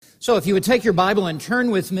So if you would take your Bible and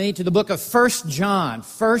turn with me to the book of 1 John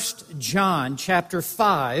chapter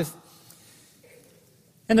 5.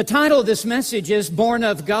 And the title of this message is Born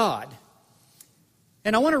of God.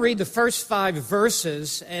 And I want to read the first 5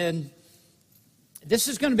 verses, and this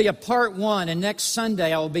is going to be a part 1, and next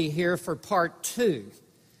Sunday I will be here for part 2.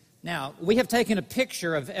 Now, we have taken a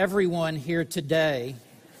picture of everyone here today.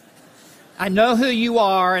 I know who you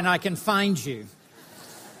are, and I can find you.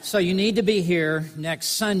 So you need to be here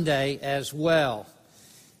next Sunday as well.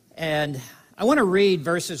 And I want to read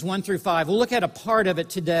verses 1 through 5. We'll look at a part of it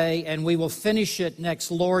today, and we will finish it next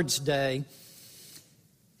Lord's Day.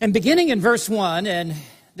 And beginning in verse 1, and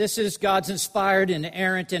this is God's inspired,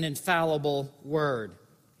 inerrant, and infallible word.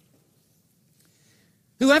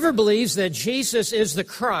 Whoever believes that Jesus is the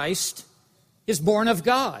Christ is born of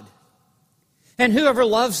God. And whoever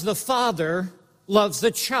loves the Father loves the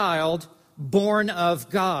child born of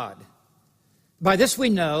God. By this we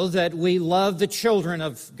know that we love the children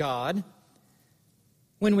of God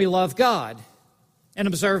when we love God and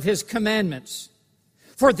observe His commandments.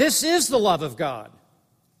 For this is the love of God,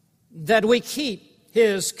 that we keep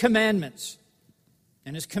His commandments.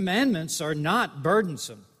 And His commandments are not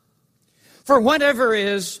burdensome. For whatever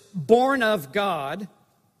is born of God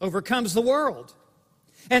overcomes the world.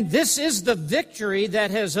 And this is the victory that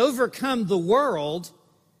has overcome the world,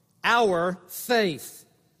 our faith.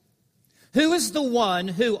 Who is the one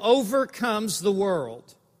who overcomes the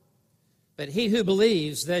world? But he who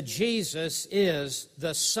believes that Jesus is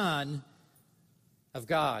the Son of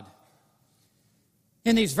God.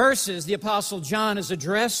 In these verses, the Apostle John is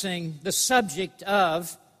addressing the subject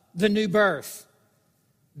of the new birth,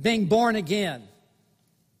 being born again,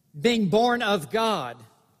 being born of God.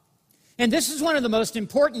 And this is one of the most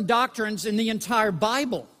important doctrines in the entire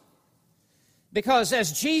Bible. Because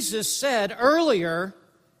as Jesus said earlier,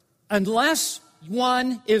 unless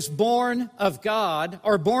one is born of God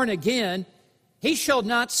or born again, he shall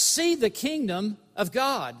not see the kingdom of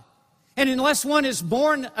God. And unless one is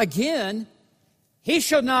born again, he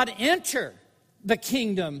shall not enter the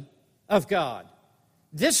kingdom of God.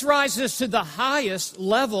 This rises to the highest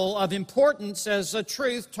level of importance as a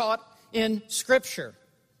truth taught in Scripture.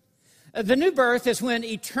 The new birth is when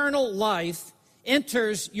eternal life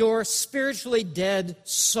enters your spiritually dead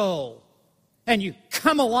soul, and you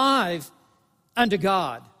come alive unto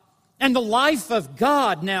God. And the life of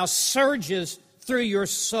God now surges through your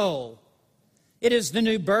soul. It is the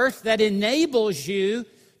new birth that enables you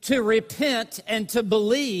to repent and to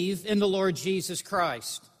believe in the Lord Jesus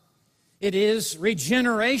Christ. It is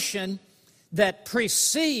regeneration that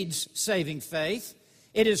precedes saving faith.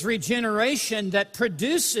 It is regeneration that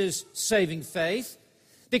produces saving faith,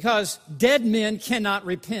 because dead men cannot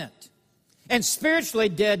repent. And spiritually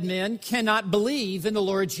dead men cannot believe in the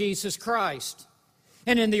Lord Jesus Christ.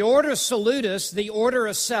 And in the order salutis, the order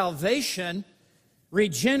of salvation,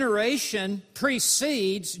 regeneration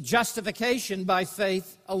precedes justification by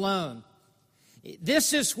faith alone.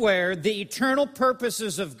 This is where the eternal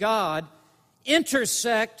purposes of God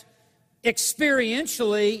intersect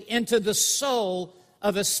experientially into the soul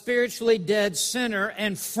of a spiritually dead sinner,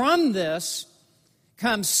 and from this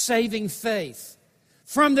comes saving faith.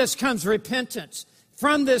 From this comes repentance.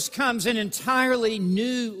 From this comes an entirely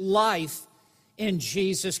new life in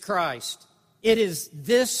Jesus Christ. It is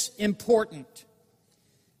this important.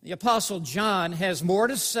 The Apostle John has more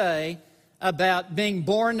to say about being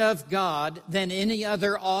born of God than any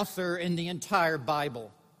other author in the entire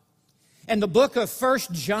Bible. And the book of 1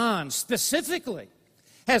 John specifically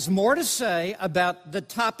has more to say about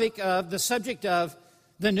the subject of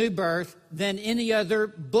the new birth than any other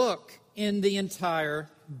book in the entire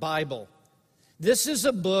Bible. This is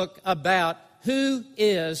a book about who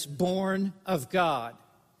is born of God.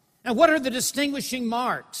 Now, what are the distinguishing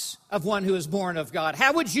marks of one who is born of God?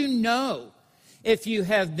 How would you know if you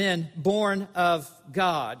have been born of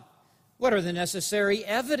God? What are the necessary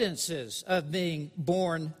evidences of being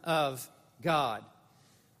born of God?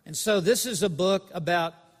 And so this is a book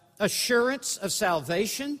about assurance of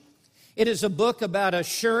salvation. It is a book about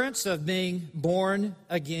assurance of being born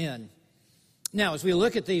again. Now, as we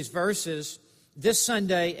look at these verses this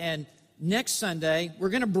Sunday and next Sunday, we're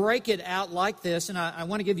going to break it out like this, and I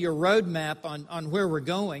want to give you a roadmap on where we're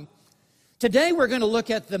going. Today, we're going to look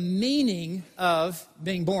at the meaning of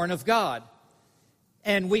being born of God.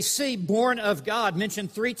 And we see born of God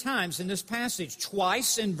mentioned 3 times in this passage,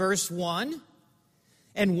 twice in verse 1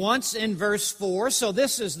 and once in verse 4. So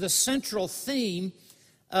this is the central theme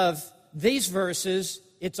of these verses.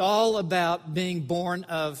 It's all about being born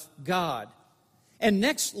of God. And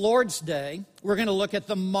next Lord's Day, we're going to look at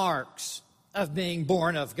the marks of being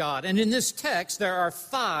born of God. And in this text, there are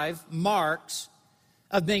 5 marks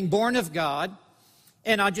of being born of God.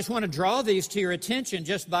 And I just want to draw these to your attention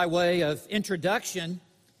just by way of introduction.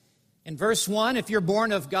 In verse 1, if you're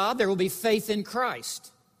born of God, there will be faith in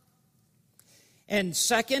Christ. And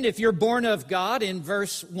second, if you're born of God, in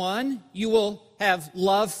verse 1, you will have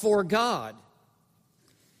love for God.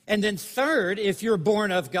 And then third, if you're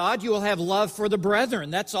born of God, you will have love for the brethren.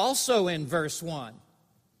 That's also in verse 1.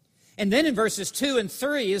 And then in verses 2 and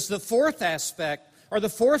 3 is the fourth aspect, or the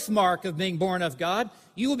fourth mark of being born of God.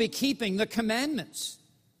 You will be keeping the commandments.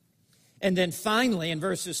 And then finally, in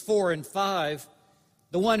verses 4 and 5,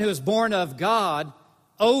 the one who is born of God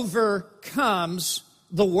overcomes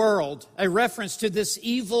the world, a reference to this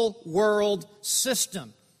evil world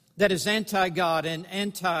system that is anti-God and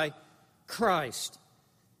anti-Christ.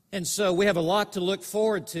 And so we have a lot to look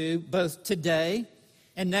forward to both today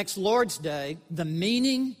and next Lord's Day, the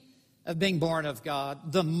meaning of being born of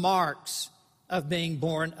God, the marks of being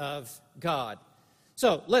born of God.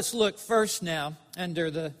 So let's look first now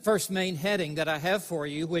under the first main heading that I have for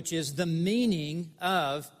you, which is the meaning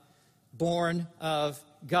of born of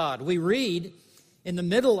God. We read in the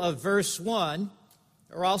middle of verse 1,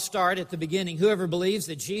 or I'll start at the beginning, whoever believes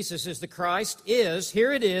that Jesus is the Christ is,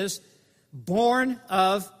 here it is, born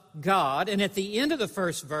of God. And at the end of the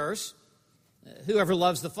first verse, whoever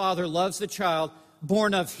loves the Father loves the child,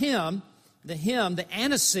 born of Him. The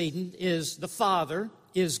antecedent is the Father,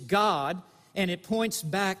 is God, and it points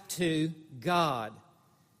back to God.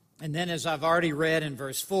 And then as I've already read in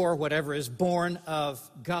verse 4, whatever is born of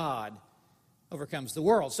God overcomes the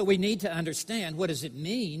world. So we need to understand, what does it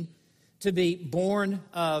mean to be born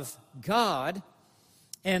of God?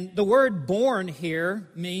 And the word born here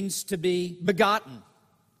means to be begotten.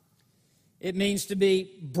 It means to be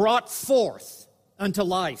brought forth unto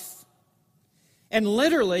life. And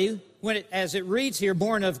literally, as it reads here,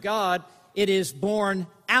 born of God, it is born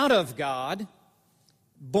out of God,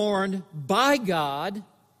 born by God,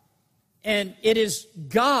 and it is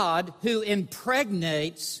God who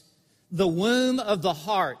impregnates the womb of the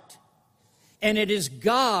heart. And it is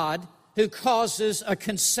God who causes a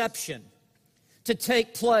conception to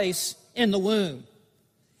take place in the womb.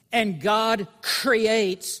 And God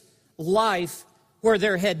creates life where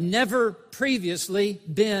there had never previously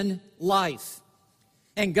been life.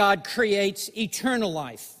 And God creates eternal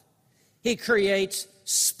life. He creates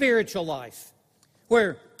spiritual life,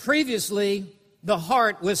 where previously the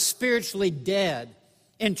heart was spiritually dead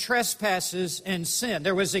in trespasses and sin.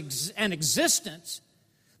 There was an existence,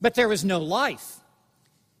 but there was no life.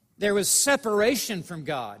 There was separation from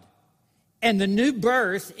God. And the new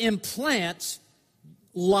birth implants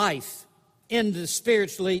life in the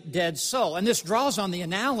spiritually dead soul. And this draws on the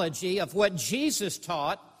analogy of what Jesus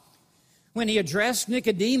taught when He addressed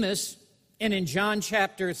Nicodemus. And in John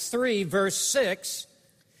chapter 3, verse 6,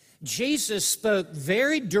 Jesus spoke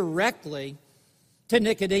very directly to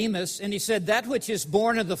Nicodemus, and He said, that which is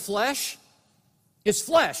born of the flesh is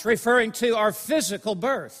flesh, referring to our physical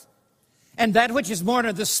birth. And that which is born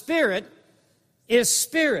of the Spirit is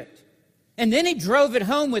spirit. And then He drove it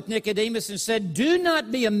home with Nicodemus and said, do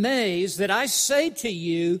not be amazed that I say to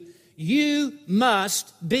you, you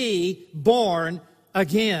must be born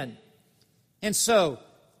again. And so,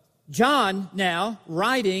 John now,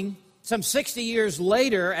 writing some 60 years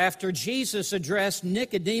later after Jesus addressed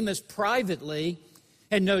Nicodemus privately,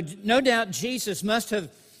 and no doubt Jesus must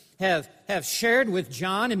have shared with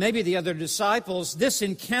John and maybe the other disciples this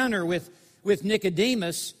encounter with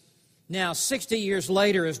Nicodemus. Now, 60 years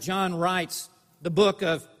later, as John writes the book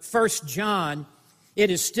of 1 John,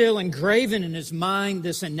 it is still engraven in his mind,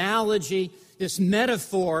 this analogy, this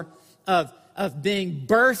metaphor of being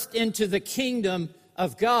birthed into the kingdom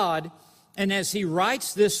of God. And as he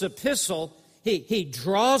writes this epistle, he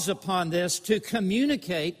draws upon this to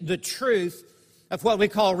communicate the truth of what we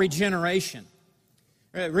call regeneration.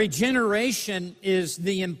 Regeneration is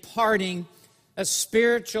the imparting a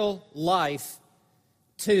spiritual life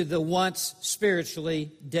to the once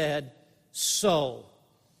spiritually dead soul.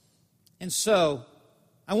 And so,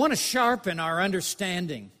 I want to sharpen our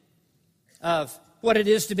understanding of what it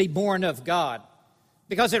is to be born of God,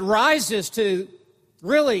 because it rises to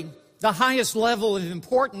really the highest level of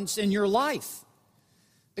importance in your life,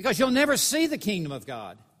 because you'll never see the kingdom of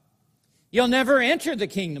God. You'll never enter the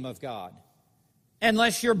kingdom of God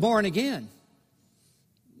unless you're born again.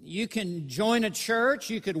 You can join a church,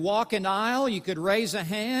 you could walk an aisle, you could raise a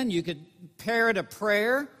hand, you could parrot a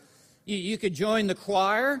prayer, you could join the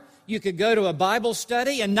choir, you could go to a Bible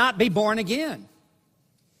study and not be born again.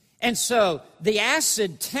 And so the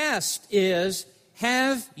acid test is,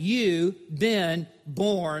 have you been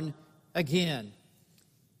born again.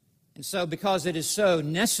 And so, because it is so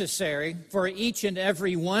necessary for each and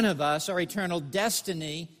every one of us, our eternal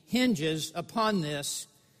destiny hinges upon this.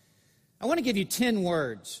 I want to give you 10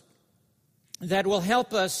 words that will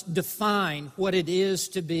help us define what it is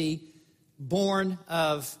to be born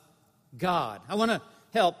of God. I want to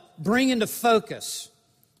help bring into focus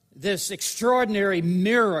this extraordinary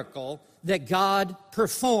miracle that God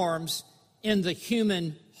performs in the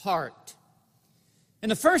human heart.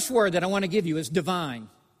 And the first word that I want to give you is divine.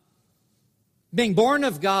 Being born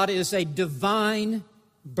of God is a divine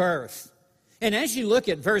birth. And as you look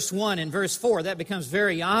at verse 1 and verse 4, that becomes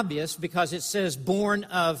very obvious because it says born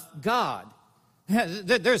of God.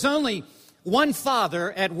 There's only one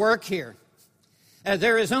Father at work here.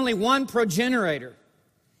 There is only one progenitor,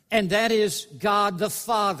 and that is God the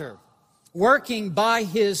Father, working by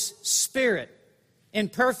His Spirit in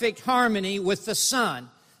perfect harmony with the Son,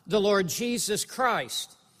 the Lord Jesus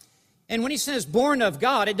Christ. And when He says born of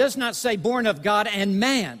God, it does not say born of God and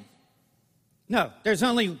man. No, there's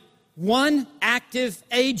only one active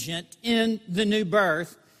agent in the new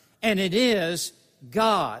birth, and it is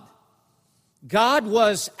God. God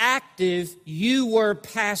was active, you were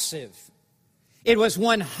passive. It was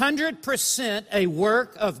 100% a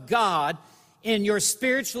work of God in your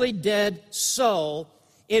spiritually dead soul.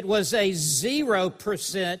 It was a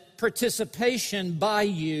 0% participation by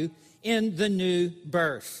you in the new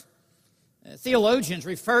birth. Theologians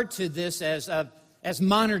refer to this as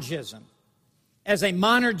monergism, as a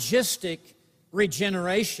monergistic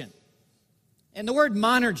regeneration. And the word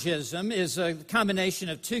monergism is a combination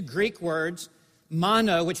of two Greek words,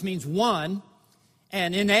 mono, which means one,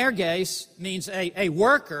 and energes means a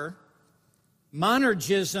worker.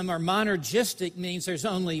 Monergism or monergistic means there's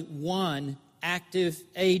only one active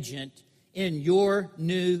agent in your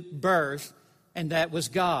new birth, and that was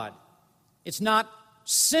God. It's not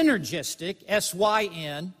synergistic,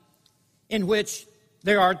 S-Y-N, in which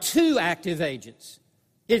there are two active agents.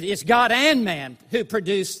 It's God and man who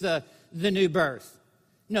produced the new birth.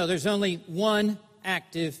 No, there's only one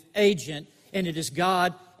active agent, and it is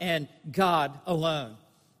God and God alone.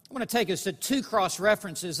 I want to take us to two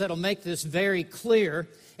cross-references that'll make this very clear.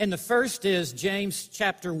 And the first is James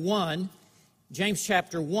chapter 1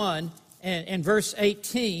 and verse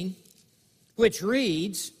 18, which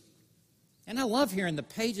reads, and I love hearing the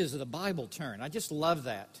pages of the Bible turn. I just love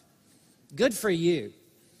that. Good for you.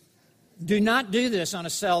 Do not do this on a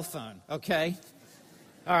cell phone, okay?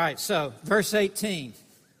 All right, so verse 18.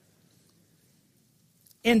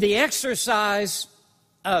 In the exercise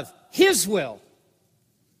of His will,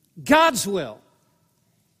 God's will,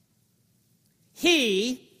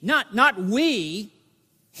 He, not we,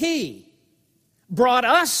 He brought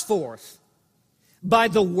us forth by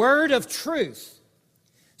the word of truth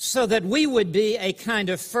so that we would be a kind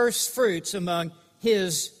of first fruits among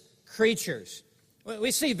His creatures.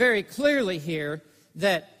 We see very clearly here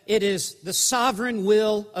that it is the sovereign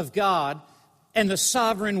will of God and the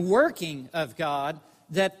sovereign working of God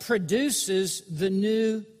that produces the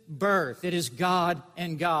new birth. It is God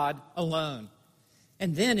and God alone.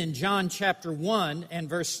 And then in John chapter 1 and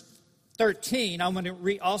verse 13, I want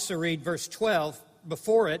to also read verse 12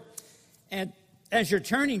 before it. And as you're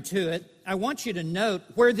turning to it, I want you to note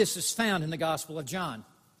where this is found in the Gospel of John.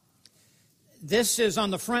 This is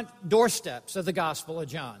on the front doorsteps of the Gospel of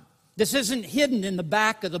John. This isn't hidden in the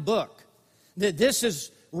back of the book. This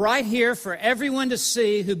is right here for everyone to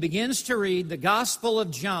see who begins to read the Gospel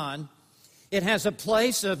of John. It has a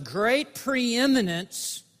place of great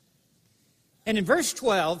preeminence. And in verse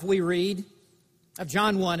 12, we read of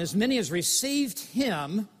John 1, as many as received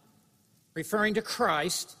Him, referring to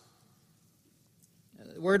Christ.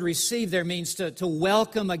 The word receive there means to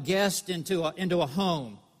welcome a guest into a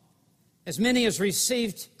home. As many as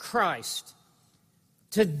received Christ,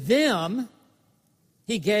 to them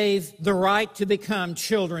He gave the right to become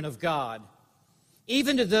children of God,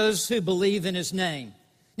 even to those who believe in His name.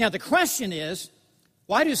 Now the question is,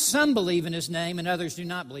 why do some believe in His name and others do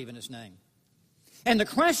not believe in His name? And the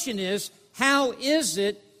question is, how is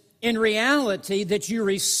it in reality that you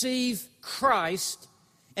receive Christ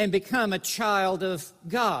and become a child of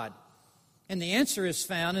God? And the answer is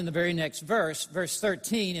found in the very next verse, verse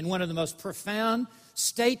 13, in one of the most profound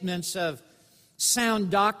statements of sound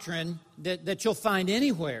doctrine that you'll find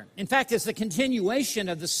anywhere. In fact, it's the continuation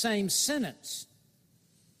of the same sentence.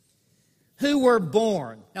 Who were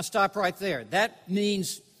born. Now stop right there. That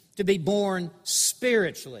means to be born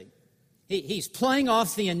spiritually. He's playing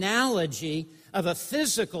off the analogy of a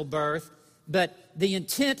physical birth, but the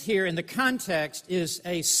intent here in the context is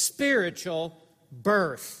a spiritual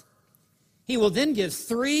birth. he will then give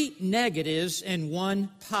 3 negatives and 1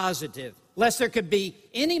 positive, lest there could be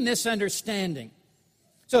any misunderstanding.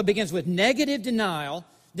 So it begins with negative denial,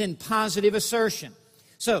 then positive assertion.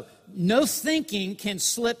 So no thinking can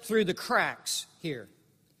slip through the cracks here.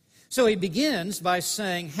 So he begins by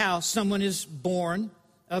saying how someone is born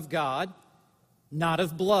of God, not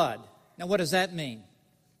of blood. Now what does that mean?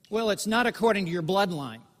 Well, it's not according to your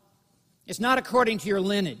bloodline. It's not according to your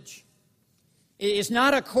lineage. It's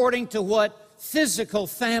not according to what physical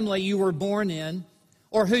family you were born in,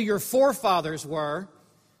 or who your forefathers were,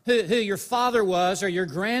 who your father was, or your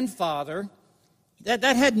grandfather. That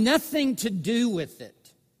had nothing to do with it.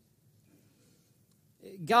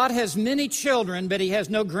 God has many children, but he has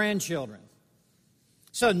no grandchildren.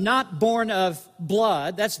 So not born of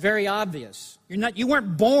blood, that's very obvious. You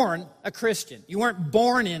weren't born a Christian. You weren't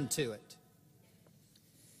born into it.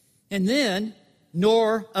 And then,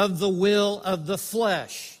 nor of the will of the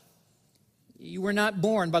flesh. You were not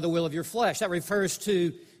born by the will of your flesh. That refers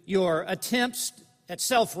to your attempts at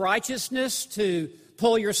self-righteousness to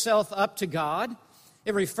pull yourself up to God.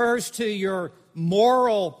 It refers to your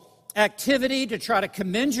moral activity to try to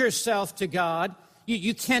commend yourself to God.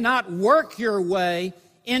 You cannot work your way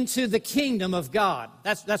into the kingdom of God.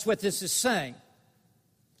 That's what this is saying.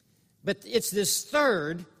 But it's this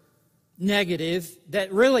third negative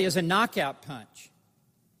that really is a knockout punch.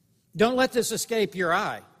 Don't let this escape your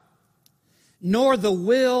eye. Nor the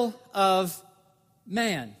will of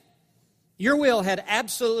man. Your will had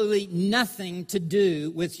absolutely nothing to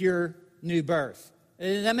do with your new birth.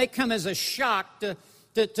 That may come as a shock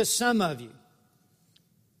to some of you.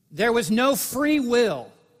 There was no free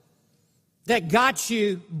will that got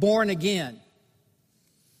you born again.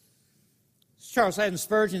 Charles Haddon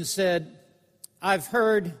Spurgeon said, "I've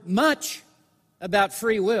heard much about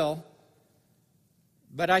free will,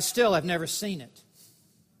 but I still have never seen it."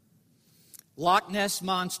 Loch Ness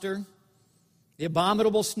Monster, the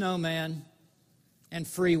abominable snowman, and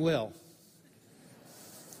free will.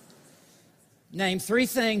 Name 3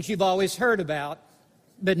 things you've always heard about,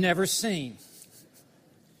 but never seen.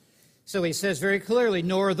 So he says very clearly,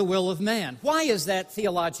 nor the will of man. Why is that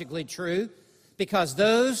theologically true? Because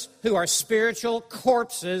those who are spiritual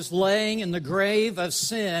corpses laying in the grave of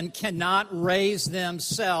sin cannot raise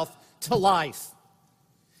themselves to life.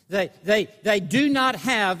 They do not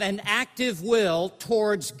have an active will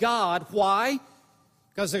towards God. Why?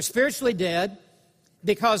 Because they're spiritually dead,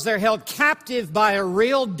 because they're held captive by a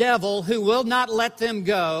real devil who will not let them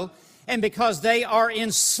go, and because they are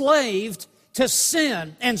enslaved to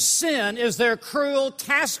sin, and sin is their cruel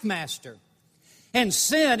taskmaster, and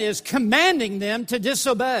sin is commanding them to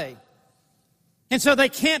disobey. And so they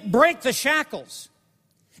can't break the shackles,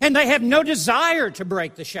 and they have no desire to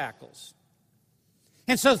break the shackles.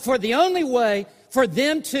 And so for the only way for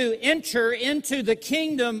them to enter into the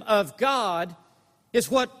kingdom of God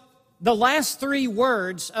is what the last 3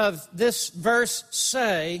 words of this verse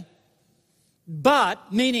say,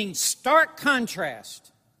 but, meaning stark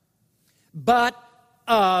contrast, but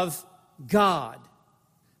of God,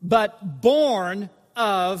 but born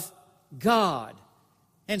of God.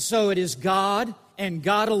 And so it is God and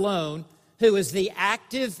God alone who is the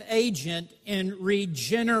active agent in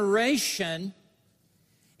regeneration.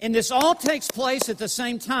 And this all takes place at the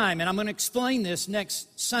same time, and I'm going to explain this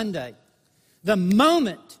next Sunday. The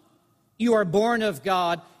moment you are born of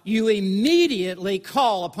God, you immediately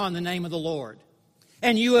call upon the name of the Lord.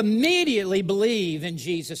 And you immediately believe in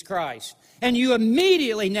Jesus Christ. And you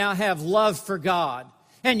immediately now have love for God.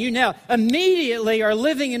 And you now immediately are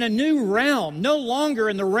living in a new realm, no longer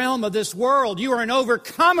in the realm of this world. You are an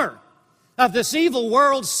overcomer of this evil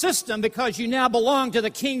world system because you now belong to the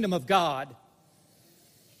kingdom of God.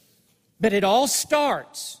 But it all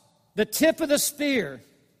starts, the tip of the spear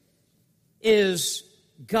is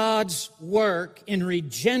God's work in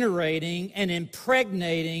regenerating and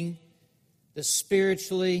impregnating the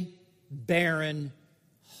spiritually barren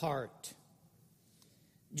heart.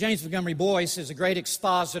 James Montgomery Boyce is a great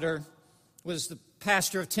expositor, was the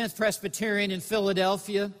pastor of 10th Presbyterian in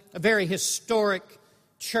Philadelphia, a very historic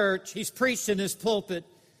church. He's preached in his pulpit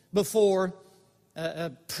before,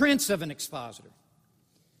 a prince of an expositor.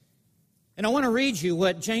 And I want to read you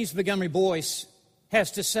what James Montgomery Boyce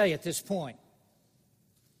has to say at this point.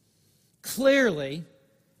 Clearly,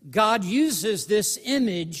 God uses this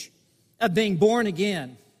image of being born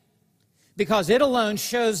again because it alone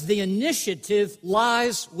shows the initiative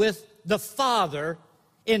lies with the Father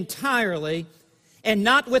entirely and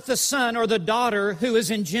not with the son or the daughter who is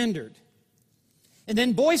engendered. And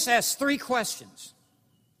then Boyce asks 3 questions.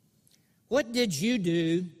 What did you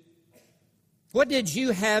do? What did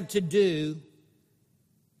you have to do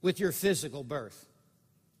with your physical birth?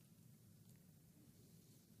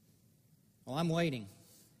 Well, I'm waiting.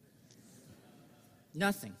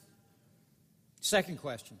 Nothing. Second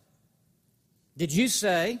question. Did you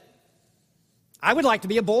say, I would like to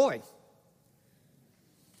be a boy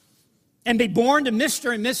and be born to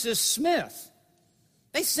Mr. and Mrs. Smith?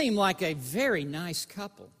 They seem like a very nice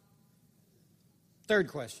couple. Third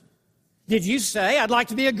question. Did you say, I'd like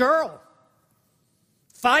to be a girl,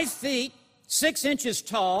 5 feet, 6 inches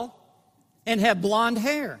tall, and have blonde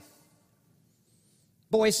hair?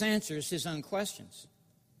 Boyce answers his own questions.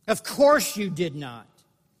 Of course you did not.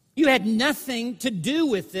 You had nothing to do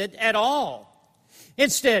with it at all.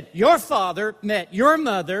 Instead, your father met your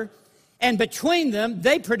mother, and between them,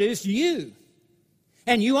 they produced you.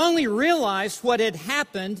 And you only realized what had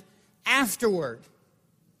happened afterward.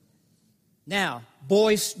 Now,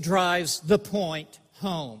 Boyce drives the point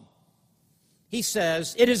home. He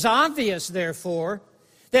says, it is obvious, therefore,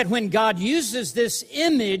 that when God uses this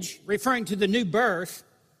image, referring to the new birth,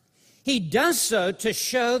 He does so to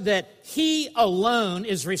show that He alone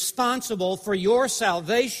is responsible for your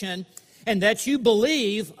salvation, and that you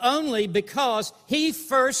believe only because He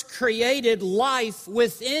first created life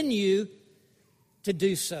within you to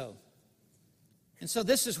do so. And so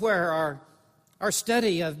this is where our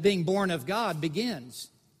study of being born of God begins.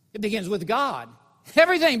 It begins with God.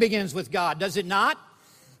 Everything begins with God, does it not?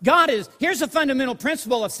 Here's a fundamental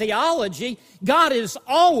principle of theology. God is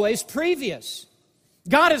always previous.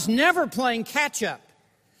 God is never playing catch-up.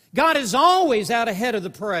 God is always out ahead of the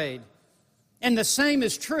parade. And the same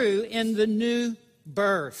is true in the new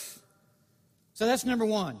birth. So that's number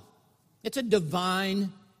one. It's a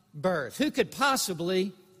divine birth. Who could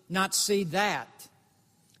possibly not see that?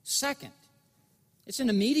 Second, it's an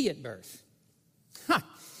immediate birth.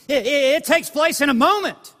 It takes place in a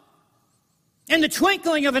moment, in the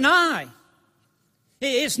twinkling of an eye.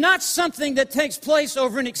 It's not something that takes place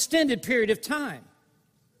over an extended period of time.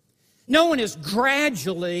 No one is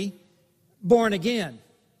gradually born again.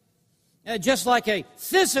 Just like a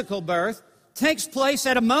physical birth takes place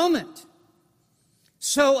at a moment,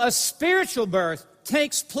 so a spiritual birth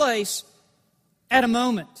takes place at a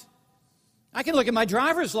moment. I can look at my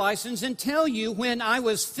driver's license and tell you when I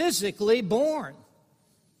was physically born.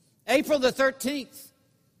 April the 13th,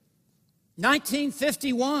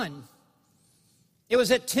 1951. It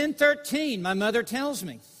was at 10:13, my mother tells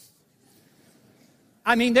me.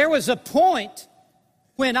 I mean, there was a point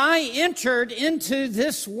when I entered into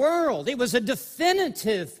this world. It was a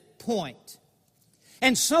definitive point.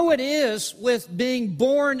 And so it is with being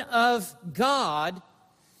born of God.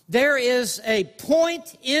 There is a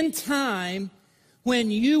point in time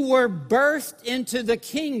when you were birthed into the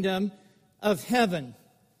kingdom of heaven.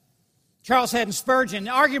 Charles Haddon Spurgeon,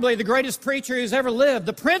 arguably the greatest preacher who's ever lived,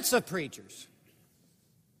 the prince of preachers,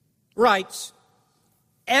 writes,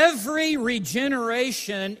 every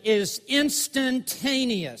regeneration is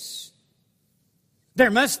instantaneous.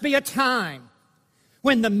 There must be a time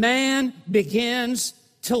when the man begins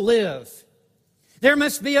to live. There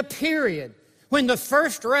must be a period when the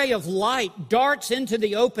first ray of light darts into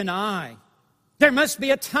the open eye. There must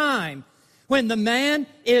be a time when the man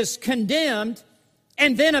is condemned,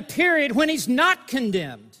 and then a period when he's not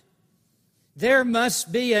condemned. There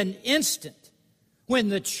must be an instant when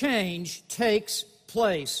the change takes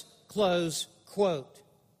place. Close quote.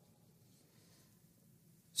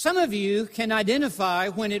 Some of you can identify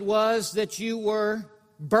when it was that you were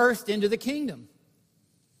birthed into the kingdom.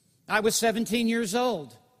 I was 17 years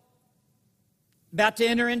old, about to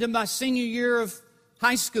enter into my senior year of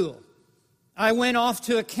high school. I went off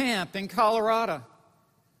to a camp in Colorado.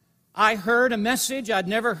 I heard a message I'd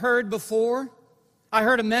never heard before. I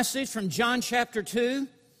heard a message from John chapter 2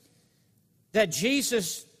 that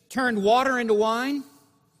Jesus turned water into wine,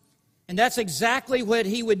 and that's exactly what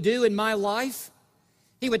He would do in my life.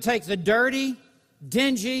 He would take the dirty,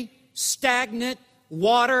 dingy, stagnant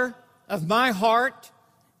water of my heart,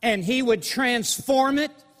 and He would transform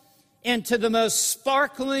it into the most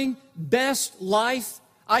sparkling, best life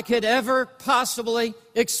I could ever possibly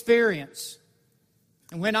experience.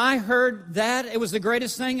 And when I heard that, it was the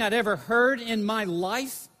greatest thing I'd ever heard in my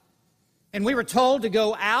life. And we were told to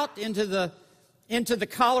go out into the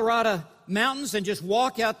Colorado mountains and just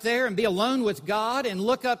walk out there and be alone with God and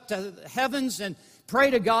look up to the heavens and pray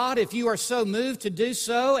to God if you are so moved to do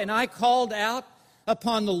so. And I called out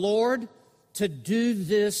upon the Lord to do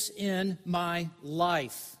this in my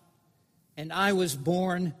life. And I was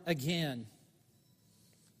born again.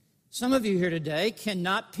 Some of you here today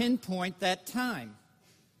cannot pinpoint that time.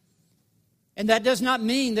 And that does not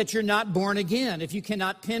mean that you're not born again if you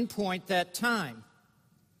cannot pinpoint that time.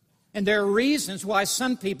 And there are reasons why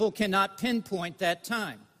some people cannot pinpoint that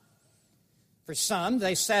time. For some,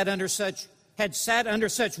 they had sat under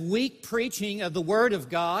such weak preaching of the Word of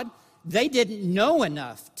God, they didn't know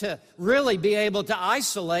enough to really be able to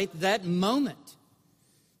isolate that moment.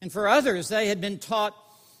 And for others, they had been taught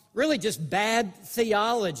really just bad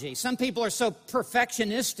theology. Some people are so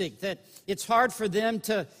perfectionistic that it's hard for them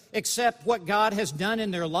to accept what God has done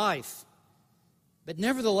in their life. But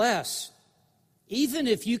nevertheless, even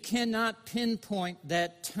if you cannot pinpoint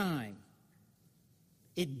that time,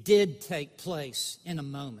 it did take place in a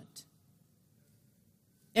moment.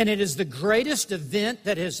 And it is the greatest event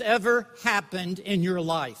that has ever happened in your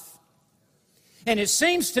life. And it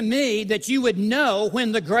seems to me that you would know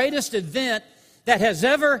when the greatest event that has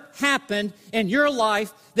ever happened in your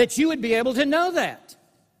life, that you would be able to know that.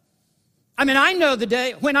 I mean, I know the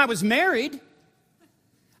day when I was married.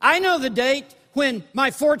 I know the date when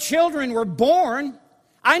my 4 children were born.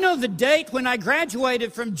 I know the date when I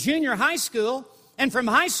graduated from junior high school and from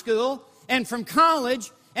high school and from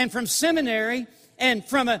college and from seminary and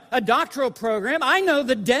from a doctoral program. I know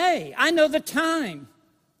the day. I know the time.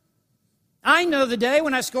 I know the day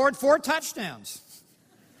when I scored 4 touchdowns.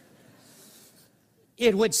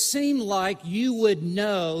 It would seem like you would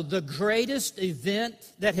know the greatest event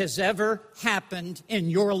that has ever happened in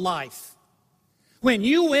your life. When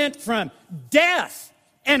you went from death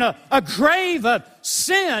and a grave of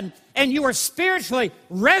sin, and you were spiritually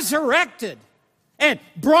resurrected and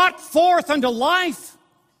brought forth unto life,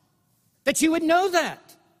 that you would know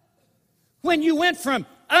that. When you went from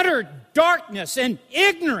utter darkness and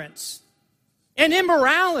ignorance and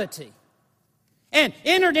immorality and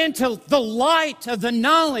entered into the light of the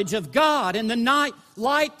knowledge of God and the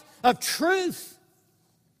light of truth.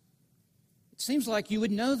 It seems like you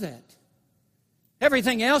would know that.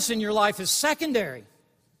 Everything else in your life is secondary.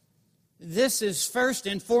 This is first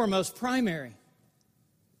and foremost primary.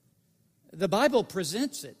 The Bible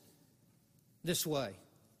presents it this way.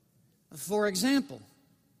 For example,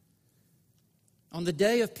 on the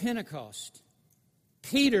day of Pentecost,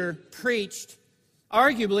 Peter preached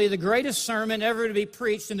arguably the greatest sermon ever to be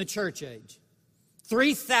preached in the church age.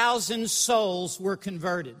 3,000 souls were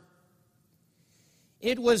converted.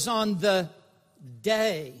 It was on the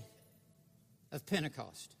day of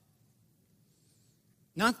Pentecost,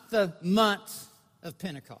 not the month of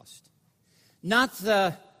Pentecost, not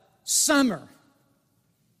the summer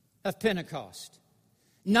of Pentecost,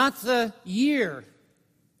 not the year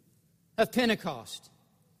of Pentecost.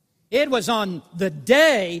 It was on the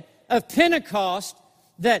day of Pentecost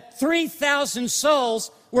that 3,000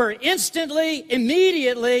 souls were instantly,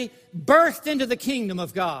 immediately birthed into the kingdom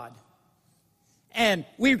of God. And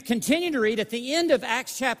we continue to read at the end of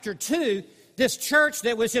Acts chapter 2, this church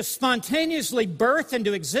that was just spontaneously birthed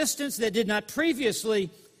into existence that did not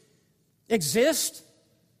previously exist.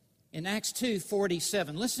 In Acts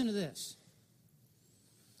 2:47, listen to this.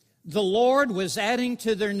 The Lord was adding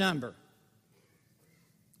to their number.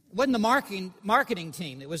 It wasn't the marketing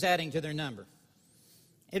team that was adding to their number.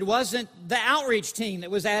 It wasn't the outreach team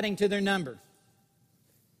that was adding to their number.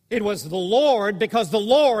 It was the Lord, because the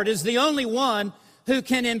Lord is the only one who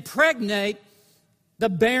can impregnate the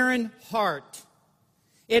barren heart.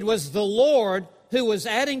 It was the Lord who was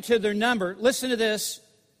adding to their number. Listen to this.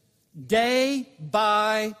 Day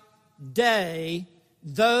by day,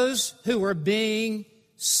 those who were being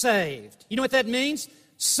saved. You know what that means?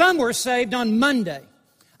 Some were saved on Monday.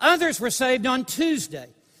 Others were saved on Tuesday.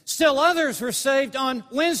 Still others were saved on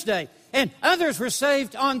Wednesday. And others were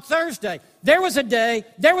saved on Thursday. There was a day,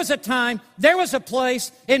 there was a time, there was a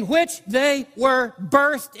place in which they were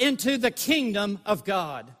birthed into the kingdom of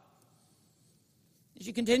God. As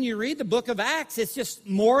you continue to read the book of Acts, it's just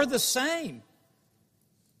more of the same.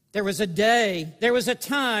 There was a day, there was a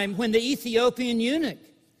time when the Ethiopian eunuch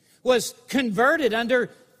was converted under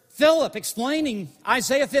Philip explaining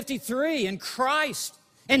Isaiah 53 and Christ.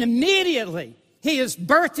 And immediately he is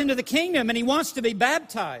birthed into the kingdom and he wants to be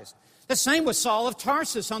baptized. The same with Saul of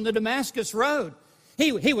Tarsus on the Damascus road.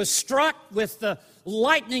 He was struck with the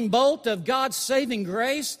lightning bolt of God's saving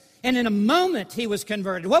grace, and in a moment he was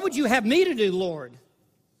converted. What would you have me to do, Lord?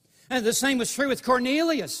 And the same was true with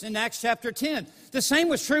Cornelius in Acts chapter 10. The same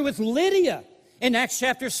was true with Lydia in Acts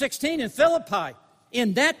chapter 16 in Philippi.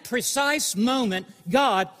 In that precise moment,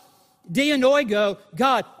 God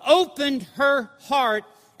opened her heart,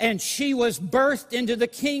 and she was birthed into the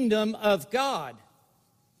kingdom of God.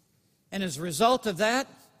 And as a result of that,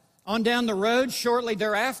 on down the road, shortly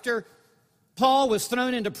thereafter, Paul was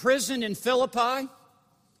thrown into prison in Philippi,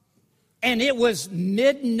 and it was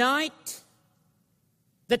midnight,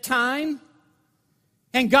 the time,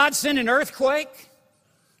 and God sent an earthquake,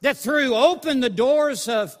 that threw open the doors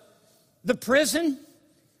of the prison,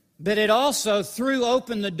 but it also threw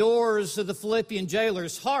open the doors of the Philippian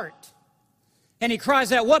jailer's heart. And he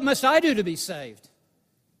cries out, "What must I do to be saved?"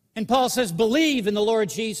 And Paul says, "Believe in the Lord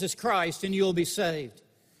Jesus Christ and you'll be saved."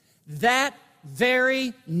 That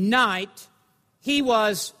very night, he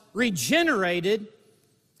was regenerated,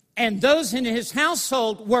 and those in his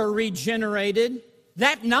household were regenerated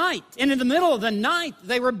that night. And in the middle of the night,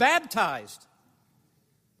 they were baptized.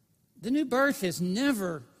 The new birth is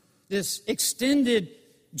never this extended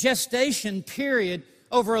gestation period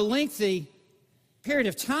over a lengthy period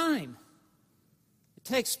of time. It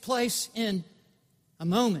takes place in a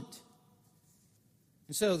moment.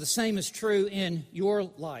 And so the same is true in your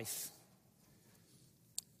life.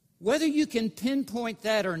 Whether you can pinpoint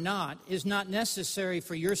that or not is not necessary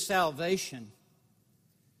for your salvation.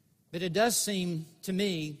 But it does seem to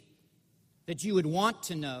me that you would want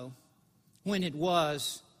to know when it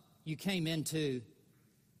was you came into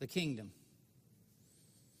the kingdom.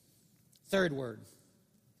 Third word,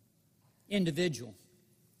 individual.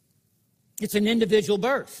 It's an individual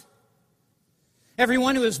birth.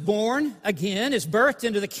 Everyone who is born again is birthed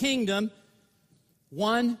into the kingdom,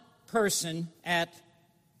 one person at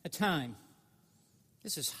a time.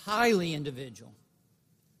 This is highly individual.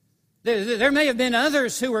 There may have been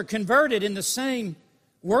others who were converted in the same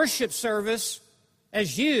worship service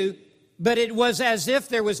as you, but it was as if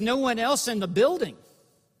there was no one else in the building.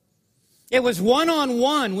 It was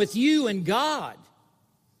one-on-one with you and God.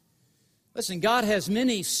 Listen, God has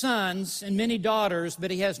many sons and many daughters,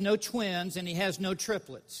 but He has no twins and He has no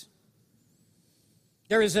triplets.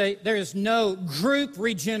 There is no group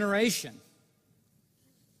regeneration.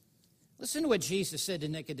 Listen to what Jesus said to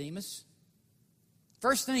Nicodemus.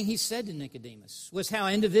 First thing He said to Nicodemus was how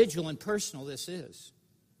individual and personal this is.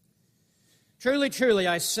 "Truly, truly,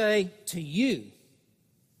 I say to you,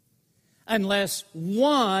 unless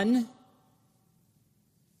one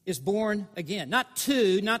is born again," not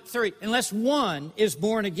two, not three, unless one is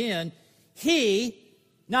born again, he,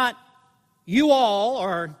 not you all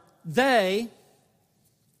or they,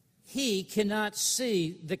 he cannot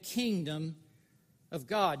see the kingdom of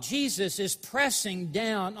God. Jesus is pressing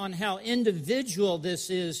down on how individual this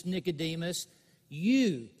is, Nicodemus.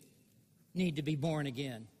 You need to be born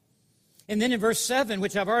again. And then in verse 7,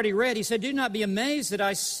 which I've already read, He said, "Do not be amazed that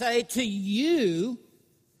I say to you,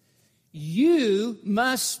 you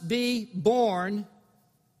must be born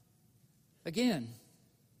again."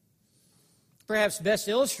 Perhaps best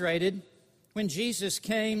illustrated when Jesus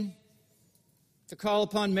came to call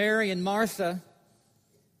upon Mary and Martha,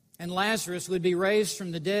 and Lazarus would be raised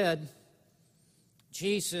from the dead.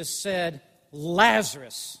 Jesus said,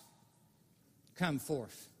 "Lazarus, come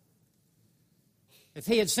forth." If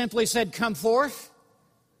He had simply said, "Come forth,"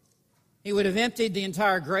 He would have emptied the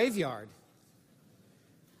entire graveyard.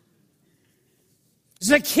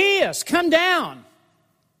 "Zacchaeus, come down.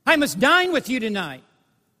 I must dine with you tonight.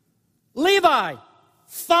 Levi,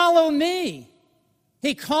 follow me."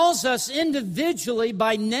 He calls us individually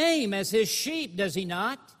by name as His sheep, does He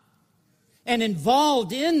not? And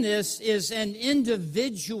involved in this is an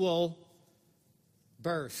individual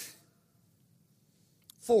birth.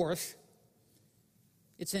 Fourth,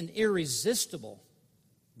 it's an irresistible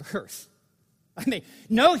birth. I mean,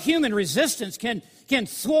 no human resistance can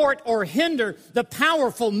thwart or hinder the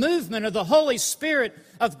powerful movement of the Holy Spirit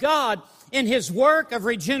of God in His work of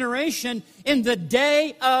regeneration in the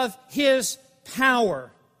day of His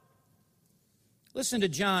power. Listen to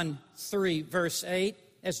John 3, verse 8,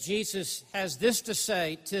 as Jesus has this to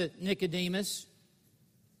say to Nicodemus.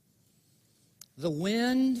 "The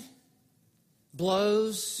wind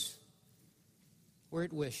blows where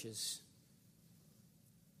it wishes."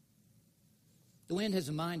 The wind has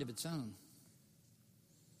a mind of its own.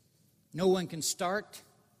 No one can start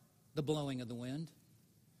the blowing of the wind.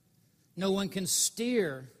 No one can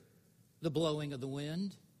steer the blowing of the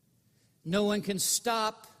wind. No one can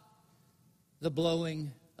stop the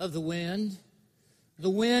blowing of the wind. The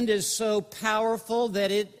wind is so powerful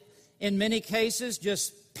that it, in many cases,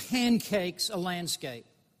 just pancakes a landscape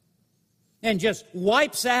and just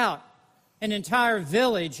wipes out an entire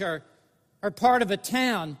village or part of a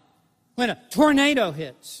town when a tornado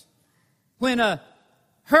hits, when a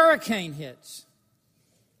hurricane hits.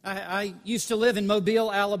 I used to live in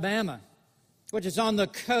Mobile, Alabama, which is on the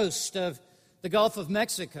coast of the Gulf of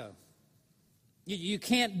Mexico. You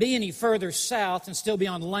can't be any further south and still be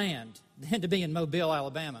on land than to be in Mobile,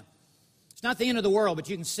 Alabama. It's not the end of the world, but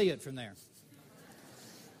you can see it from there.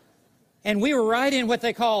 And we were right in what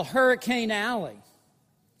they call Hurricane Alley.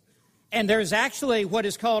 And there's actually what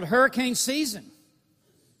is called hurricane season,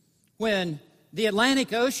 when the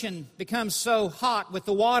Atlantic Ocean becomes so hot with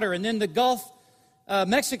the water, and then the Gulf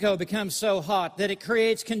Mexico becomes so hot that it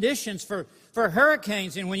creates conditions for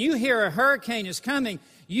hurricanes. And when you hear a hurricane is coming,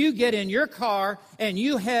 you get in your car and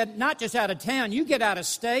you head not just out of town, you get out of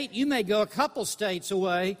state. You may go a couple states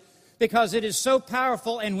away because it is so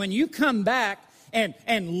powerful. And when you come back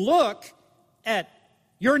and look at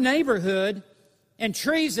your neighborhood, and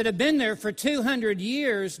trees that have been there for 200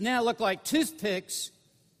 years now look like toothpicks,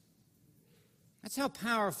 that's how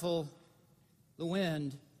powerful the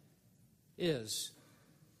wind is.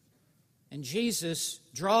 And Jesus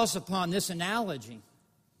draws upon this analogy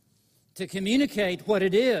to communicate what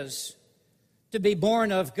it is to be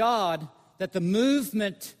born of God, that the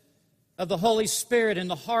movement of the Holy Spirit in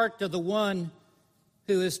the heart of the one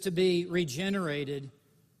who is to be regenerated,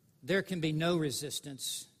 there can be no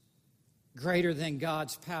resistance greater than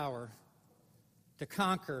God's power to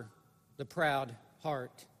conquer the proud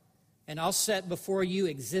heart. And I'll set before you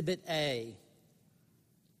Exhibit A.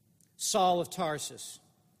 Saul of Tarsus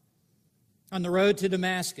on the road to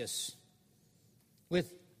Damascus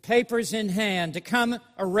with papers in hand to come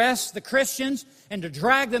arrest the Christians and to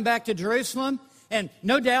drag them back to Jerusalem, and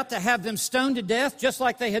no doubt to have them stoned to death just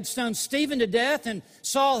like they had stoned Stephen to death. And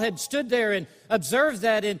Saul had stood there and observed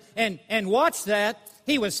that and watched that.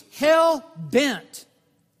 He was hell-bent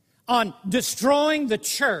on destroying the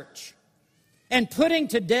church and putting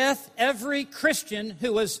to death every Christian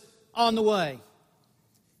who was on the way.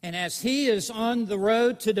 And as he is on the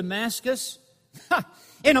road to Damascus,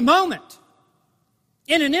 in a moment,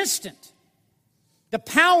 in an instant, the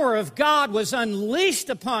power of God was unleashed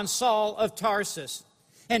upon Saul of Tarsus.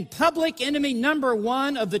 And public enemy number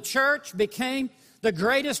one of the church became the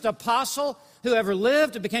greatest apostle who ever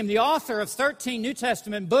lived. It became the author of 13 New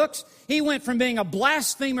Testament books. He went from being a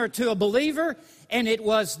blasphemer to a believer, and it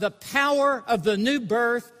was the power of the new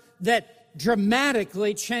birth that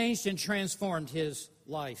dramatically changed and transformed his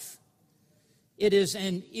life. It is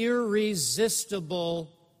an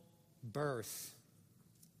irresistible birth.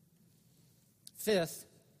 Fifth,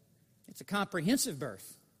 it's a comprehensive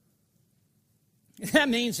birth. That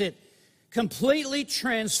means it completely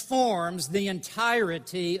transforms the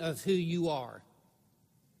entirety of who you are.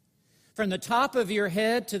 From the top of your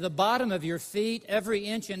head to the bottom of your feet, every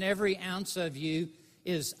inch and every ounce of you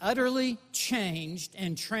is utterly changed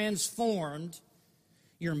and transformed.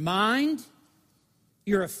 Your mind,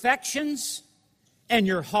 your affections, and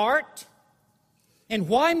your heart. And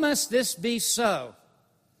why must this be so?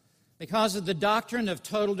 Because of the doctrine of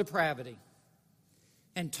total depravity.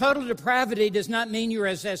 And total depravity does not mean you're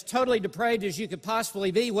as totally depraved as you could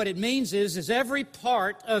possibly be. What it means is every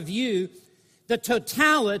part of you, the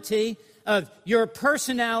totality of your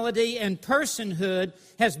personality and personhood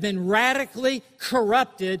has been radically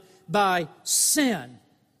corrupted by sin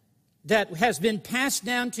that has been passed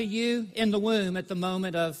down to you in the womb at the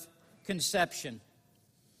moment of conception.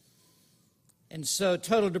 And so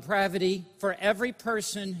total depravity for every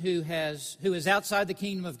person who is outside the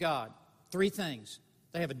kingdom of God. Three things.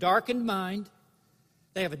 They have a darkened mind,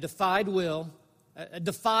 they have a defiled will, a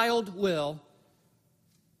defiled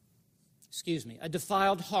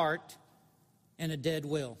heart, and a dead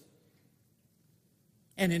will.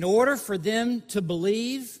 And in order for them to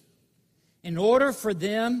believe, in order for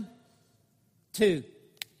them to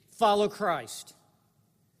follow Christ,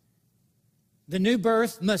 the new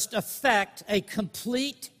birth must affect a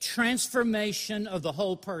complete transformation of the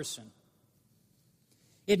whole person.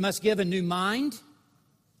 It must give a new mind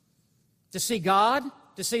to see God,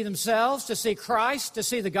 to see themselves, to see Christ, to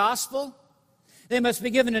see the gospel. They must be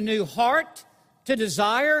given a new heart to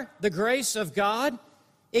desire the grace of God.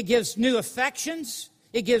 It gives new affections.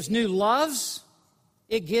 It gives new loves.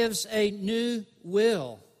 It gives a new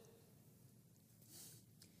will.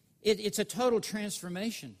 It's a total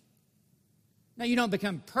transformation. Now, you don't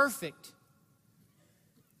become perfect,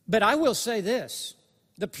 but I will say this.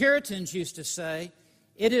 The Puritans used to say,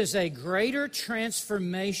 it is a greater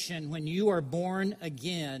transformation when you are born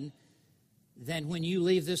again than when you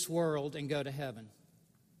leave this world and go to heaven.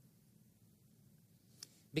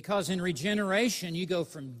 Because in regeneration, you go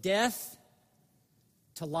from death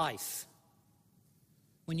to life.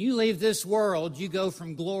 When you leave this world, you go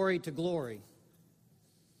from glory to glory.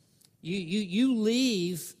 You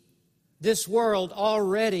leave this world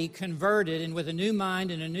already converted and with a new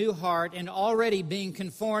mind and a new heart and already being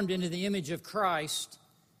conformed into the image of Christ.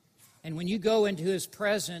 And when you go into His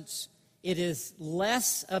presence, it is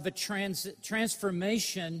less of a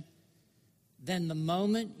transformation than the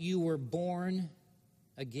moment you were born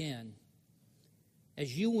again.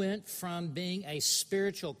 As you went from being a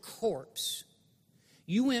spiritual corpse,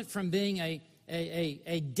 you went from being a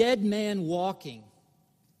a dead man walking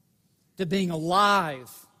to being alive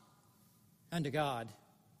unto God.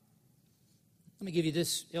 Let me give you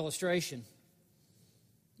this illustration.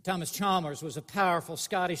 Thomas Chalmers was a powerful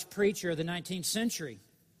Scottish preacher of the 19th century.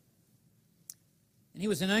 And he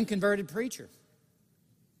was an unconverted preacher.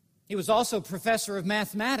 He was also a professor of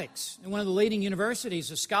mathematics in one of the leading universities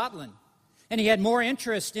of Scotland. And he had more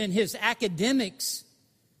interest in his academics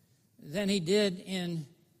than he did in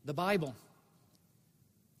the Bible.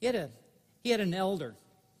 He had an elder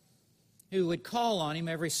who would call on him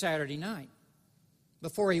every Saturday night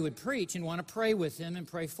before he would preach and want to pray with him and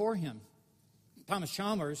pray for him. Thomas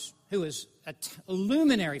Chalmers, who was a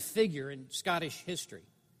luminary figure in Scottish history,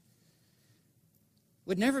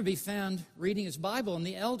 would never be found reading his Bible. And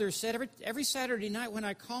the elder said, every Saturday night when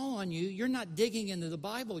I call on you, you're not digging into the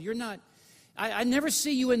Bible. I never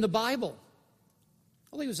see you in the Bible.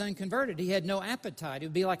 Well, he was unconverted. He had no appetite. It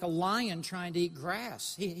would be like a lion trying to eat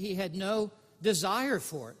grass. He had no desire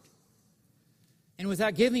for it. And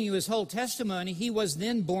without giving you his whole testimony, he was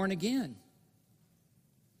then born again.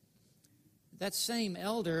 That same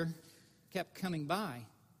elder kept coming by.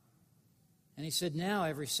 And he said, now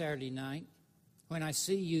every Saturday night, when I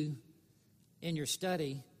see you in your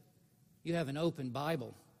study, you have an open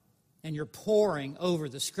Bible and you're poring over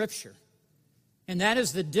the Scripture. And that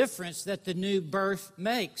is the difference that the new birth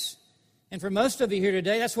makes. And for most of you here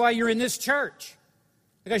today, that's why you're in this church.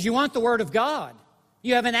 Because you want the Word of God.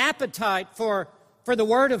 You have an appetite for the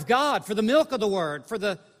Word of God, for the milk of the Word, for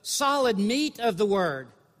the solid meat of the Word.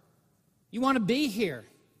 You want to be here.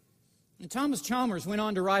 And Thomas Chalmers went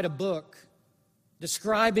on to write a book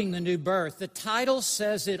describing the new birth. The title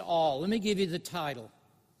says it all. Let me give you the title.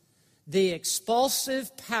 The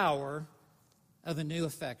Expulsive Power of a New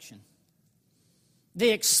Affection.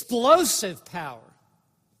 The explosive power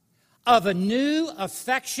of a new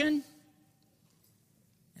affection.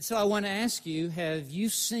 And so I want to ask you, have you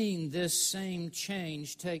seen this same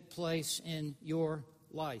change take place in your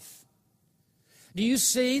life? Do you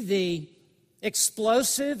see the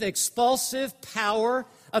explosive, expulsive power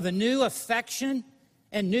of a new affection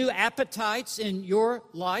and new appetites in your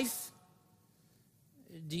life?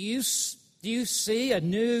 Do you see a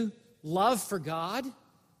new love for God?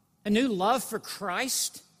 A new love for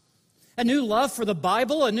Christ? A new love for the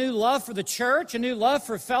Bible? A new love for the church? A new love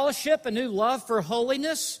for fellowship? A new love for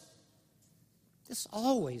holiness? This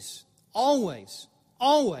always, always,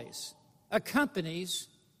 always accompanies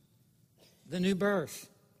the new birth.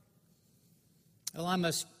 Well, I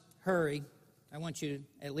must hurry. I want you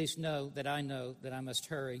to at least know that I must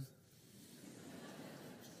hurry.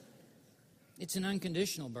 It's an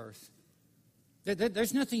unconditional birth.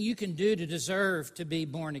 There's nothing you can do to deserve to be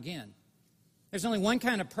born again. There's only one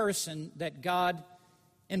kind of person that God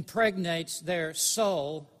impregnates their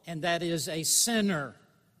soul, and that is a sinner.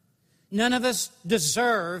 None of us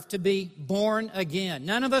deserve to be born again.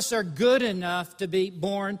 None of us are good enough to be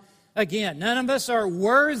born again. None of us are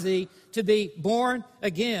worthy to be born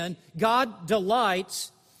again. God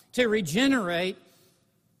delights to regenerate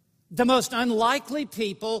the most unlikely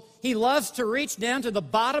people. He loves to reach down to the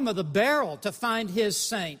bottom of the barrel to find His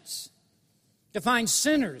saints, to find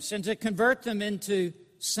sinners and to convert them into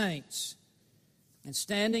saints. And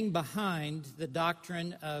standing behind the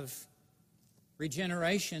doctrine of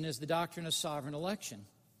regeneration is the doctrine of sovereign election.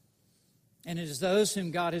 And it is those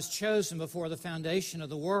whom God has chosen before the foundation of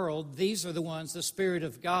the world. These are the ones the Spirit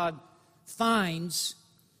of God finds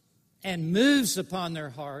and moves upon their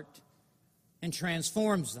heart and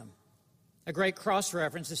transforms them. A great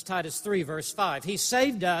cross-reference is Titus 3, verse 5. He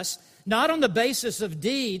saved us not on the basis of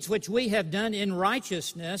deeds which we have done in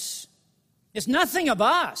righteousness. It's nothing of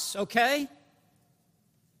us, okay?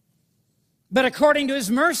 But according to His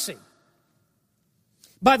mercy,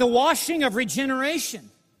 by the washing of regeneration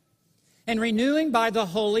and renewing by the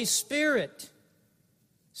Holy Spirit.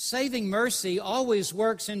 Saving mercy always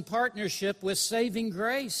works in partnership with saving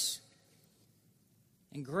grace.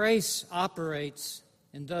 And grace operates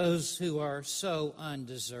in those who are so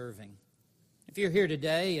undeserving. If you're here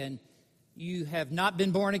today and you have not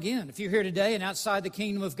been born again, if you're here today and outside the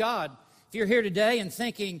kingdom of God, if you're here today and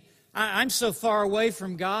thinking, I'm so far away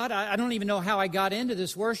from God, I don't even know how I got into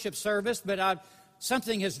this worship service, but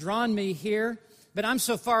something has drawn me here, but I'm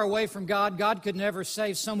so far away from God, God could never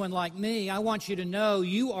save someone like me. I want you to know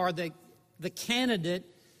you are the candidate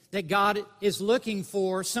that God is looking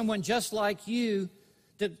for, someone just like you,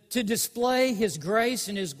 to display His grace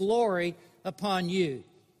and His glory upon you.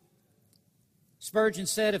 Spurgeon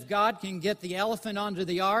said, if God can get the elephant onto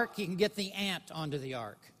the ark, He can get the ant onto the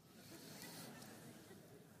ark.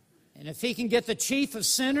 And if He can get the chief of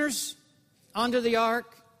sinners onto the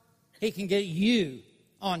ark, He can get you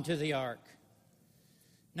onto the ark.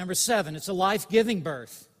 Number 7, it's a life-giving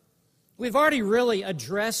birth. We've already really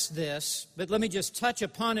addressed this, but let me just touch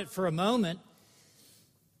upon it for a moment.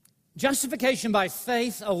 Justification by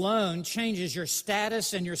faith alone changes your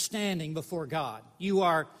status and your standing before God. You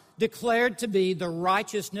are declared to be the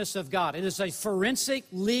righteousness of God. It is a forensic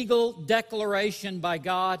legal declaration by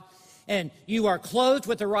God, and you are clothed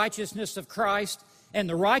with the righteousness of Christ, and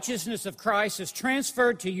the righteousness of Christ is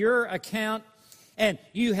transferred to your account, and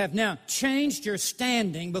you have now changed your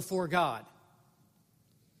standing before God.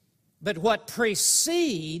 But what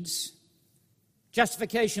precedes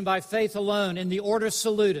justification by faith alone in the order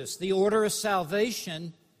salutis, the order of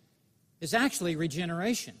salvation, is actually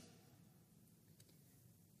regeneration,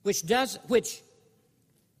 which gives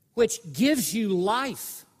you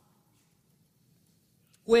life,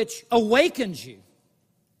 which awakens you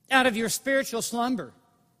out of your spiritual slumber,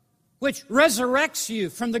 which resurrects you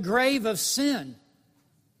from the grave of sin.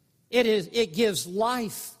 It gives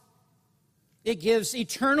life. It gives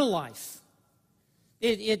eternal life.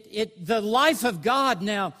 The life of God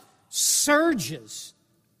now surges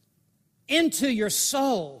into your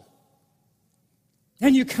soul,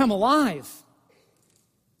 and you come alive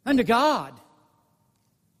unto God.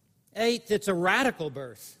 8, it's a radical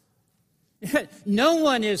birth. No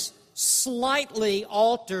one is slightly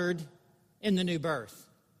altered in the new birth.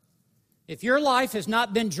 If your life has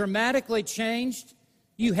not been dramatically changed,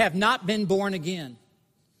 you have not been born again.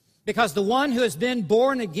 Because the one who has been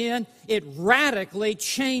born again, it radically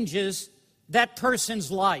changes that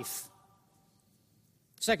person's life.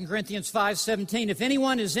 2 Corinthians 5:17, if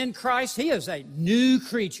anyone is in Christ, he is a new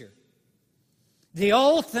creature. The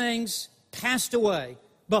old things passed away.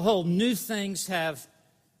 Behold, new things have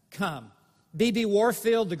come. B.B.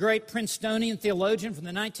 Warfield, the great Princetonian theologian from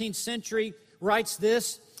the 19th century, writes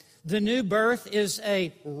this: the new birth is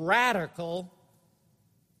a radical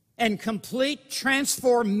and complete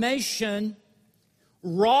transformation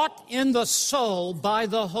wrought in the soul by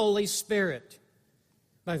the Holy Spirit,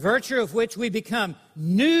 by virtue of which we become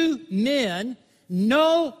new men,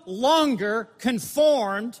 no longer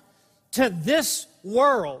conformed to this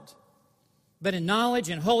world, but in knowledge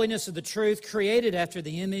and holiness of the truth, created after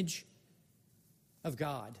the image of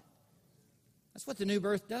God. That's what the new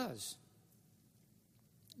birth does.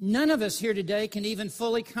 None of us here today can even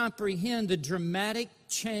fully comprehend the dramatic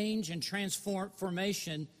change and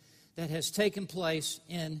transformation that has taken place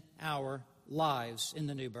in our lives in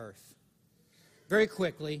the new birth. Very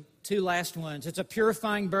quickly, 2 last ones. It's a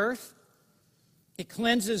purifying birth. It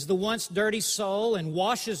cleanses the once dirty soul and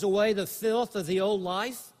washes away the filth of the old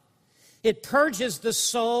life. It purges the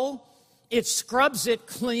soul. It scrubs it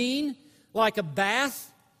clean like a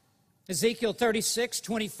bath. Ezekiel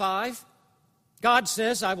 36:25. God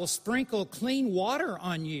says, I will sprinkle clean water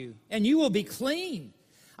on you, and you will be clean.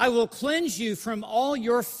 I will cleanse you from all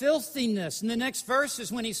your filthiness. And the next verse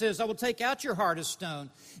is when he says, I will take out your heart of stone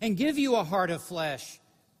and give you a heart of flesh.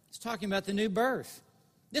 He's talking about the new birth.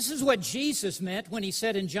 This is what Jesus meant when he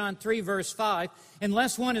said in John 3, verse 5,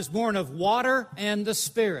 unless one is born of water and the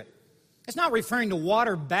Spirit. It's not referring to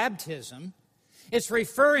water baptism. It's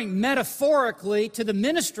referring metaphorically to the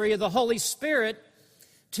ministry of the Holy Spirit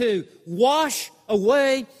to wash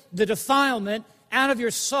away the defilement out of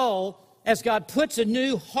your soul as God puts a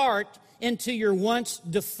new heart into your once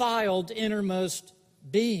defiled innermost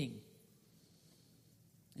being.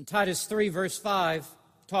 And Titus 3, verse 5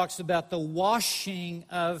 talks about the washing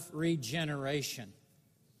of regeneration.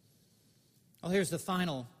 Well, here's the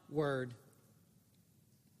final word: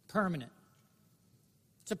 permanent.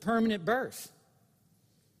 It's a permanent birth.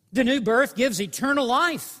 The new birth gives eternal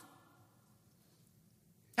life.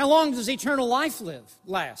 How long does eternal life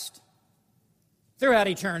last? Throughout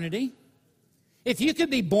eternity. If you could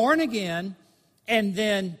be born again and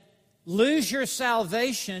then lose your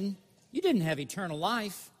salvation, you didn't have eternal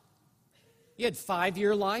life. You had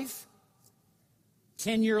 5-year life,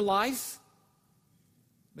 10-year life.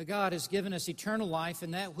 But God has given us eternal life,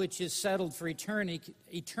 and that which is settled for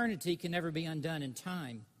eternity can never be undone in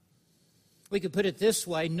time. We could put it this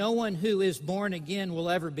way: no one who is born again will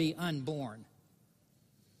ever be unborn.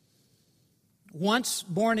 Once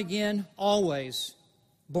born again, always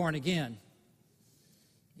born again.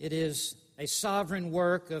 It is a sovereign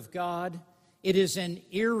work of God. It is an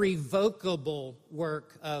irrevocable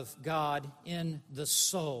work of God in the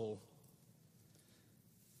soul.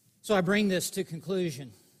 So I bring this to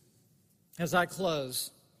conclusion. As I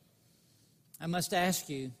close, I must ask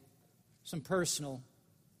you some personal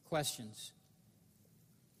questions.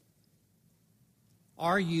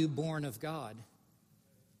 Are you born of God?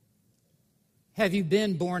 Have you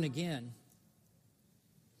been born again?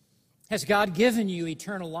 Has God given you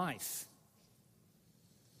eternal life?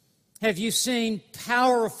 Have you seen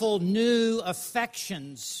powerful new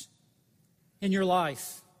affections in your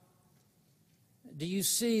life? Do you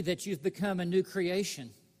see that you've become a new creation?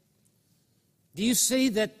 Do you see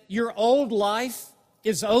that your old life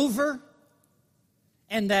is over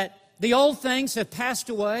and that the old things have passed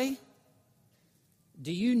away?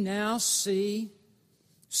 Do you now see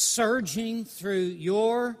surging through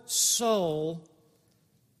your soul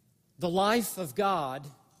the life of God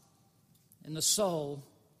and the soul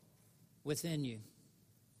within you?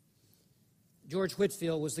 George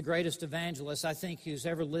Whitefield was the greatest evangelist I think who's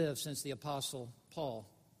ever lived since the Apostle Paul.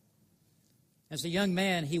 As a young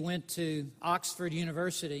man, he went to Oxford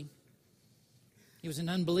University. He was an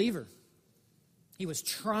unbeliever. He was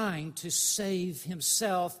trying to save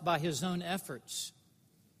himself by his own efforts.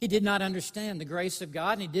 He did not understand the grace of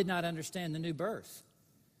God, and he did not understand the new birth.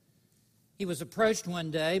 He was approached one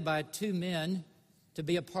day by two men to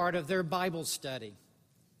be a part of their Bible study.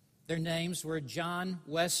 Their names were John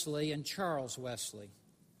Wesley and Charles Wesley.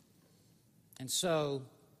 And so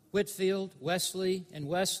Whitefield, Wesley,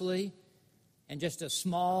 and just a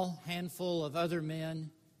small handful of other men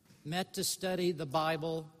met to study the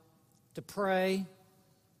Bible, to pray,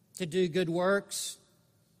 to do good works,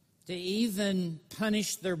 to even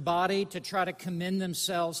punish their body to try to commend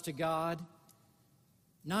themselves to God.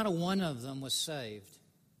 Not a one of them was saved.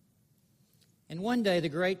 And one day, the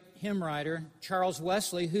great hymn writer, Charles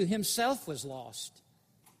Wesley, who himself was lost,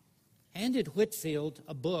 handed Whitefield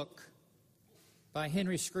a book by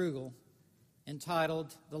Henry Scruggle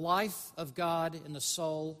entitled The Life of God in the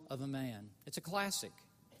Soul of a Man. It's a classic.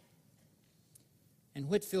 And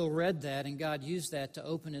Whitefield read that, and God used that to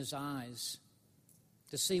open his eyes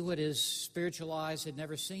to see what his spiritual eyes had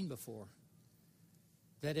never seen before.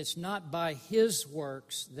 That it's not by his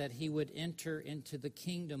works that he would enter into the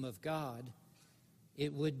kingdom of God.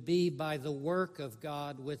 It would be by the work of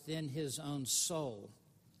God within his own soul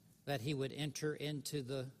that he would enter into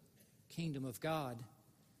the kingdom of God.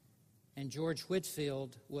 And George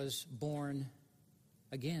Whitefield was born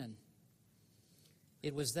again.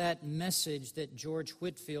 It was that message that George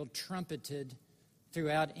Whitefield trumpeted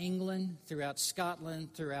throughout England, throughout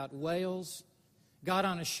Scotland, throughout Wales, got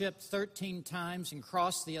on a ship 13 times and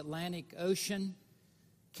crossed the Atlantic Ocean,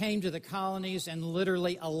 came to the colonies and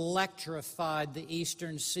literally electrified the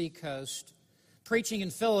eastern seacoast, preaching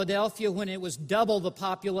in Philadelphia when it was double the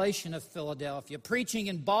population of Philadelphia, preaching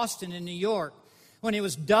in Boston and New York when it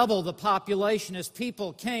was double the population as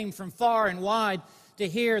people came from far and wide to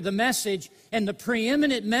hear the message. And the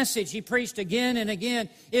preeminent message he preached again and again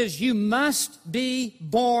is, you must be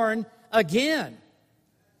born again.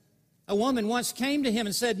 A woman once came to him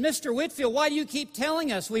and said, Mr. Whitefield, why do you keep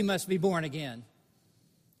telling us we must be born again?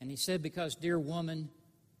 And he said, because, dear woman,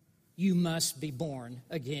 you must be born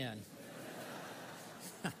again.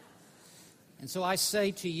 And so I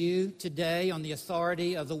say to you today, on the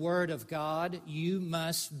authority of the Word of God, you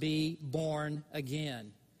must be born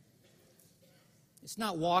again. It's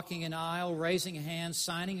not walking an aisle, raising a hand,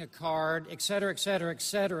 signing a card, etc., etc.,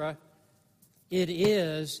 etc. It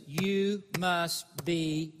is, you must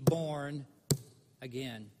be born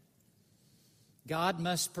again. God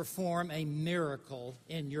must perform a miracle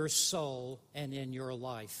in your soul and in your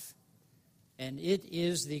life. And it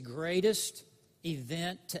is the greatest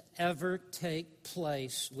event to ever take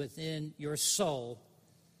place within your soul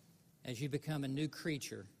as you become a new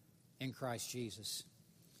creature in Christ Jesus.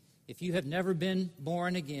 If you have never been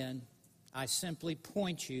born again, I simply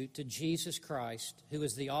point you to Jesus Christ, who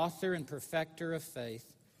is the author and perfecter of faith,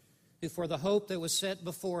 who for the hope that was set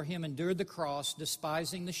before him endured the cross,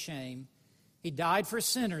 despising the shame. He died for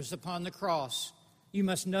sinners upon the cross. You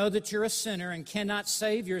must know that you're a sinner and cannot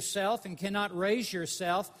save yourself and cannot raise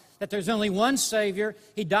yourself, that there's only one Savior.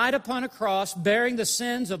 He died upon a cross, bearing the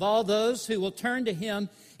sins of all those who will turn to him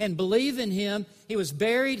and believe in him. He was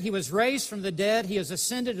buried, he was raised from the dead, he has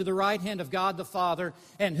ascended to the right hand of God the Father,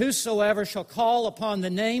 and whosoever shall call upon the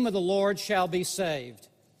name of the Lord shall be saved.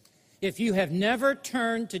 If you have never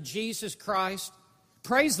turned to Jesus Christ,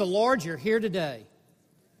 praise the Lord, you're here today.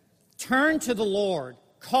 Turn to the Lord.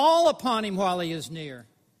 Call upon him while he is near.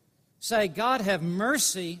 Say, God, have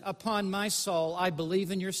mercy upon my soul. I believe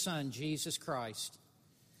in your Son, Jesus Christ.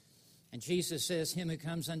 And Jesus says, him who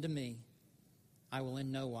comes unto me, I will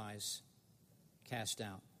in no wise cast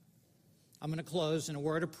out. I'm going to close in a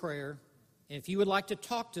word of prayer. If you would like to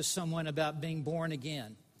talk to someone about being born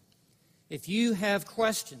again, if you have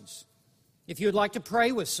questions, if you would like to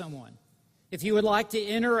pray with someone, if you would like to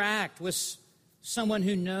interact with someone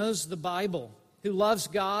who knows the Bible, who loves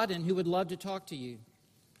God and who would love to talk to you,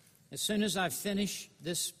 As soon as I finish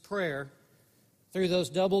this prayer, through those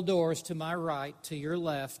double doors to my right, to your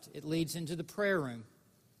left, it leads into the prayer room.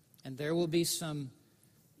 And there will be some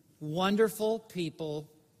wonderful people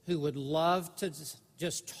who would love to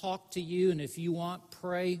just talk to you, and if you want,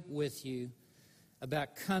 pray with you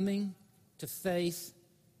about coming to faith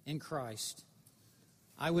in Christ.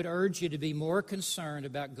 I would urge you to be more concerned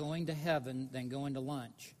about going to heaven than going to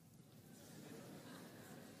lunch.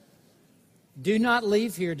 Do not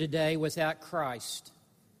leave here today without Christ.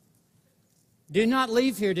 Do not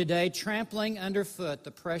leave here today trampling underfoot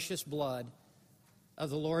the precious blood of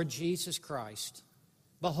the Lord Jesus Christ.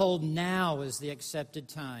 Behold, now is the accepted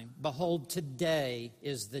time. Behold, today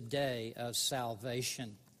is the day of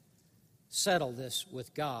salvation. Settle this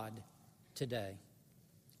with God today.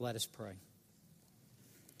 Let us pray.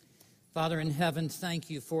 Father in heaven, thank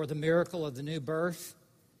you for the miracle of the new birth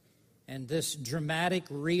and this dramatic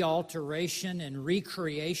realteration and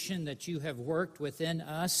recreation that you have worked within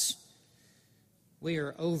us. We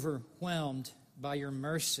are overwhelmed by your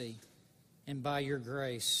mercy and by your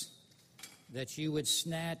grace, that you would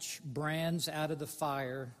snatch brands out of the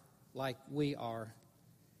fire like we are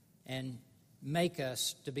and make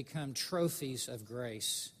us to become trophies of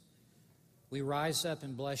grace. We rise up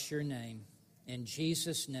and bless your name. In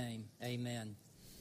Jesus' name, amen.